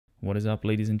What is up,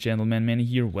 ladies and gentlemen? Manny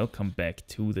here. Welcome back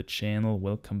to the channel.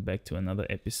 Welcome back to another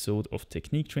episode of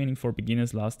Technique Training for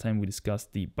Beginners. Last time we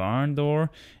discussed the barn door,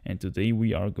 and today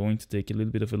we are going to take a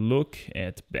little bit of a look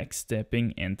at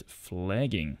backstepping and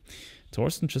flagging.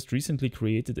 Thorsten just recently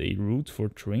created a route for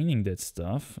training that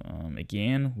stuff.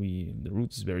 Again, the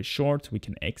route is very short. We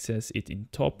can access it in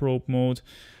top rope mode.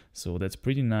 So that's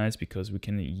pretty nice because we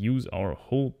can use our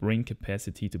whole brain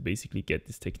capacity to basically get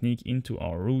this technique into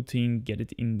our routine, get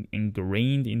it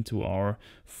ingrained into our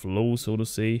flow, so to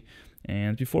say.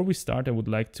 And before we start, I would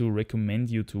like to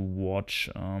recommend you to watch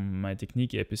my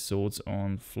technique episodes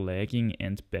on flagging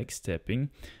and backstepping.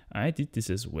 I did this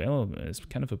as well as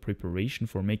kind of a preparation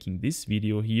for making this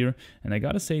video here, and I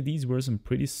gotta say these were some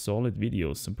pretty solid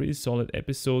videos, some pretty solid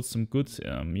episodes, some good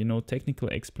technical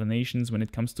explanations when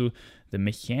it comes to the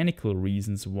mechanical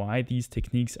reasons why these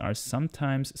techniques are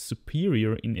sometimes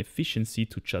superior in efficiency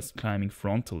to just climbing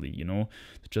frontally,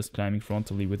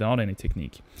 without any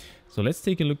technique. So let's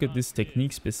take a look at this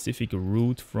technique-specific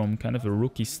route from kind of a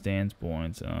rookie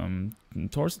standpoint.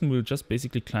 Thorsten will just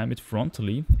basically climb it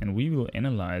frontally, and we will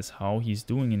analyze how he's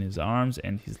doing in his arms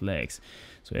and his legs.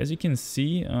 So as you can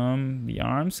see, the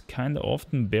arms kind of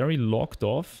often very locked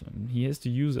off. He has to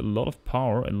use a lot of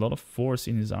power, a lot of force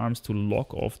in his arms to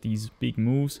lock off these big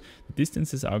moves. The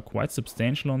distances are quite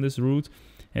substantial on this route.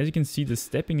 As you can see, the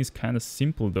stepping is kind of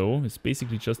simple though. It's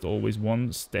basically just always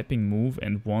one stepping move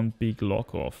and one big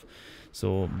lock off.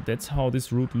 So that's how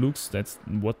this route looks. That's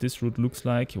what this route looks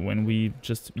like when we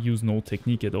just use no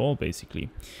technique at all, basically.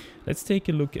 Let's take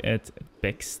a look at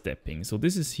backstepping. So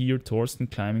this is here Thorsten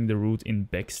climbing the route in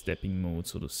backstepping mode,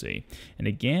 so to say. And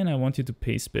again, I want you to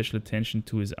pay special attention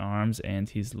to his arms and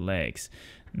his legs.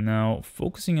 Now,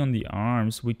 focusing on the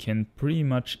arms, we can pretty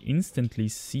much instantly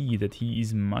see that he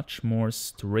is much more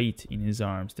straight in his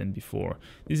arms than before.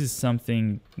 This is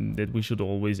something that we should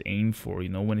always aim for,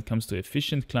 when it comes to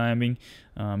efficient climbing,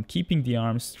 keeping the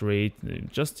arms straight,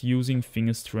 just using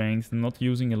finger strength, not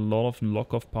using a lot of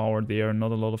lock-off power there,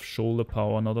 not a lot of shoulder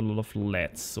power, not a lot of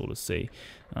lats, so to say.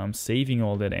 Saving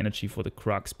all that energy for the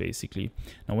crux, basically.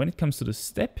 Now, when it comes to the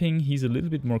stepping, he's a little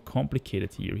bit more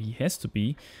complicated here. He has to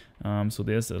be. So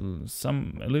there's a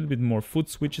little bit more foot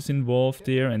switches involved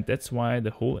there, and that's why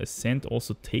the whole ascent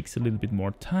also takes a little bit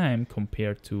more time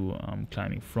compared to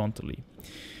climbing frontally.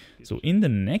 So in the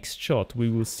next shot, we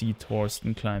will see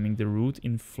Thorsten climbing the route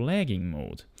in flagging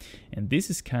mode. And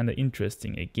this is kind of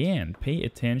interesting. Again, pay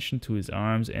attention to his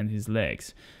arms and his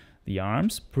legs. The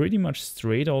arms pretty much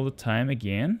straight all the time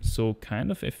again, so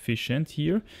kind of efficient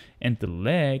here. And the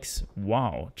legs,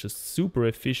 wow, just super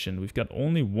efficient. We've got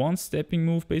only one stepping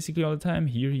move basically all the time.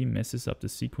 Here he messes up the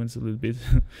sequence a little bit.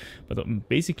 But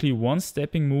basically one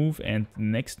stepping move and the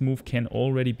next move can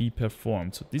already be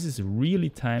performed. So this is really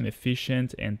time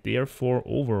efficient and therefore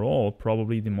overall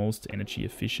probably the most energy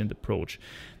efficient approach.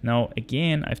 Now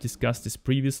again, I've discussed this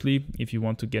previously. If you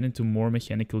want to get into more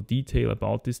mechanical detail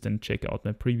about this, then check out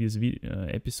my previous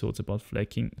episodes about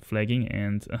flagging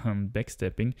and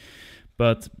backstepping.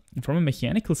 But from a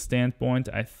mechanical standpoint,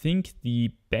 I think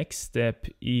the backstep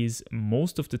is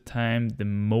most of the time the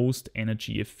most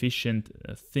energy efficient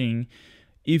thing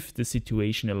if the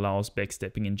situation allows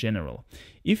backstepping in general.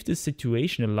 If the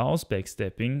situation allows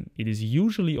backstepping, it is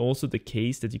usually also the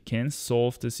case that you can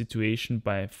solve the situation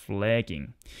by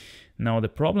flagging. Now the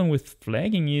problem with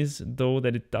flagging is though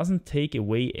that it doesn't take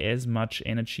away as much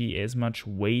energy, as much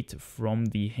weight from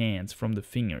the hands, from the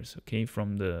fingers, okay,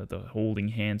 from the holding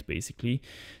hand basically,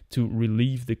 to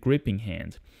relieve the gripping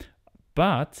hand.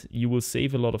 But you will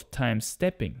save a lot of time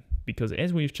stepping, because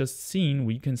as we've just seen,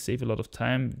 we can save a lot of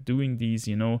time doing these,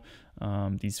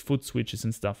 these foot switches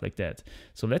and stuff like that.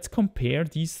 So let's compare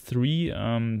these three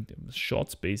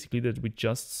shots basically that we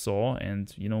just saw,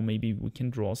 and maybe we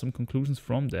can draw some conclusions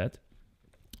from that.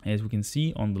 As we can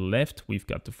see, on the left we've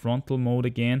got the frontal mode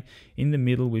again, in the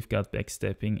middle we've got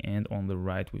backstepping, and on the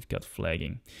right we've got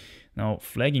flagging. Now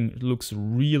flagging looks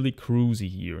really cruisy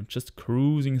here, just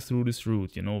cruising through this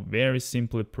route, very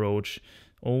simple approach,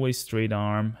 always straight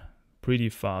arm, pretty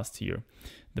fast here.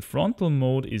 The frontal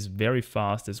mode is very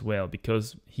fast as well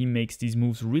because he makes these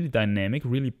moves really dynamic,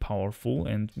 really powerful,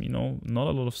 and not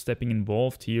a lot of stepping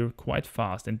involved here, quite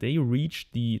fast, and they reach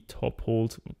the top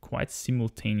hold quite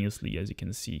simultaneously, as you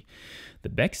can see. The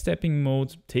backstepping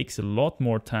mode takes a lot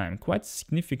more time, quite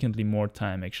significantly more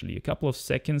time actually, a couple of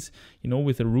seconds,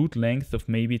 with a route length of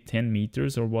maybe 10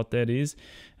 meters or what that is.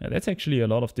 That's actually a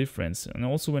lot of difference. And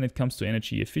also when it comes to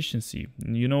energy efficiency,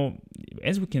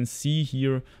 as we can see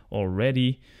here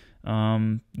already,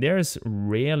 there's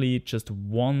rarely just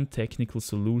one technical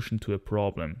solution to a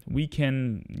problem. We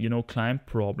can, climb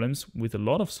problems with a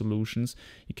lot of solutions.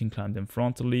 You can climb them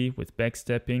frontally, with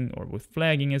backstepping, or with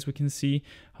flagging, as we can see.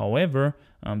 However,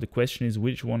 the question is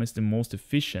which one is the most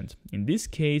efficient. In this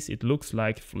case, it looks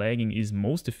like flagging is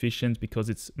most efficient because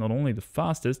it's not only the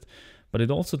fastest, but it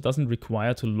also doesn't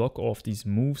require to lock off these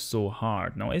moves so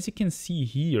hard. Now, as you can see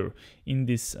here in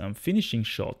this finishing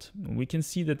shot, we can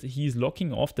see that he's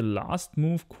locking off the last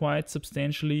move quite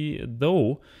substantially,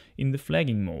 though in the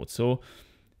flagging mode. So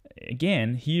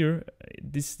again, here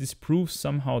this proves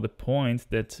somehow the point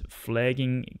that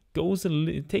flagging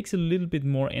takes a little bit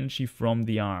more energy from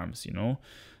the arms,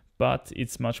 but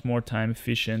it's much more time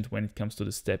efficient when it comes to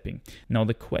the stepping. Now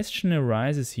the question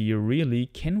arises here really,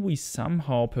 can we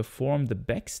somehow perform the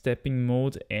backstepping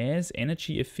mode as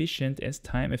energy efficient, as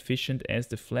time efficient as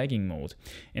the flagging mode?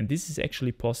 And this is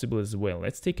actually possible as well.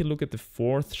 Let's take a look at the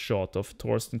fourth shot of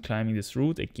Thorsten climbing this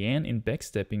route, again in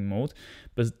backstepping mode,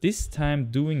 but this time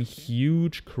doing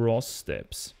huge cross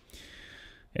steps.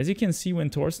 As you can see, when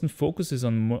Thorsten focuses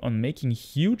on making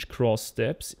huge cross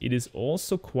steps, it is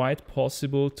also quite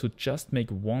possible to just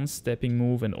make one stepping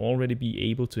move and already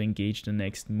be able to engage the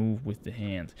next move with the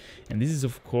hand. And this is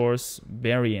of course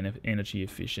very energy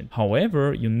efficient.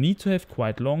 However, you need to have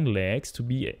quite long legs to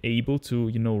be able to,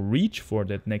 reach for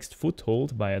that next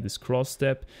foothold via this cross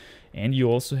step. And you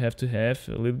also have to have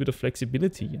a little bit of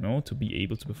flexibility, to be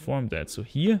able to perform that. So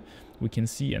here we can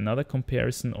see another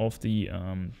comparison of the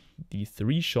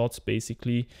three shots.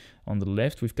 Basically, on the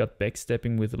left we've got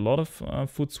backstepping with a lot of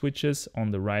foot switches,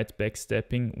 on the right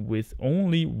backstepping with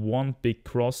only one big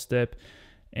cross step,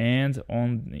 and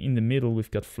in the middle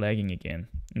we've got flagging again.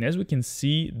 And as we can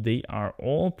see, they are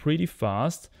all pretty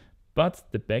fast, but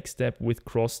the backstep with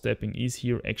cross stepping is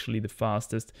here actually the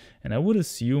fastest. And I would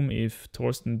assume if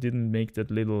Thorsten didn't make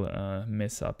that little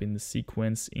mess up in the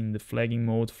sequence in the flagging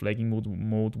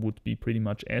mode would be pretty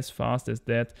much as fast as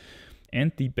that.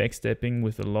 And the backstepping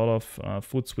with a lot of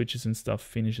foot switches and stuff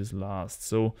finishes last.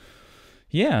 So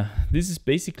yeah, this is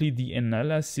basically the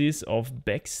analysis of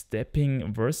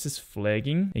backstepping versus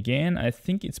flagging. Again, I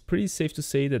think it's pretty safe to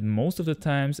say that most of the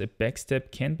times a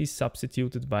backstep can be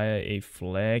substituted by a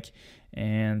flag,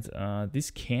 and this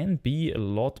can be a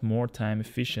lot more time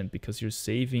efficient because you're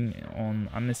saving on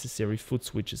unnecessary foot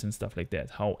switches and stuff like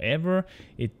that. However,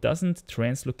 it doesn't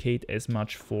translocate as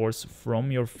much force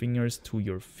from your fingers to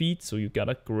your feet, so you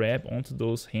gotta grab onto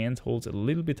those handholds a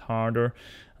little bit harder.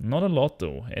 Not a lot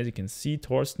though. As you can see,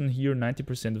 Thorsten here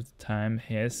 90% of the time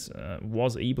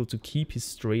was able to keep his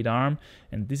straight arm,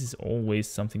 and this is always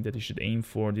something that you should aim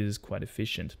for. This is quite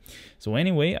efficient. So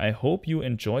anyway, I hope you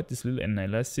enjoyed this little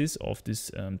analysis of this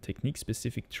technique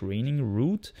specific training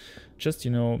route. Just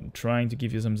trying to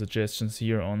give you some suggestions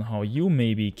here on how you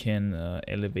maybe can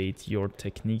elevate your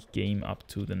technique game up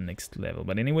to the next level.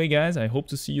 But anyway guys, I hope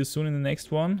to see you soon in the next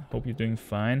one. Hope you're doing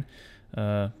fine.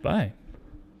 Bye.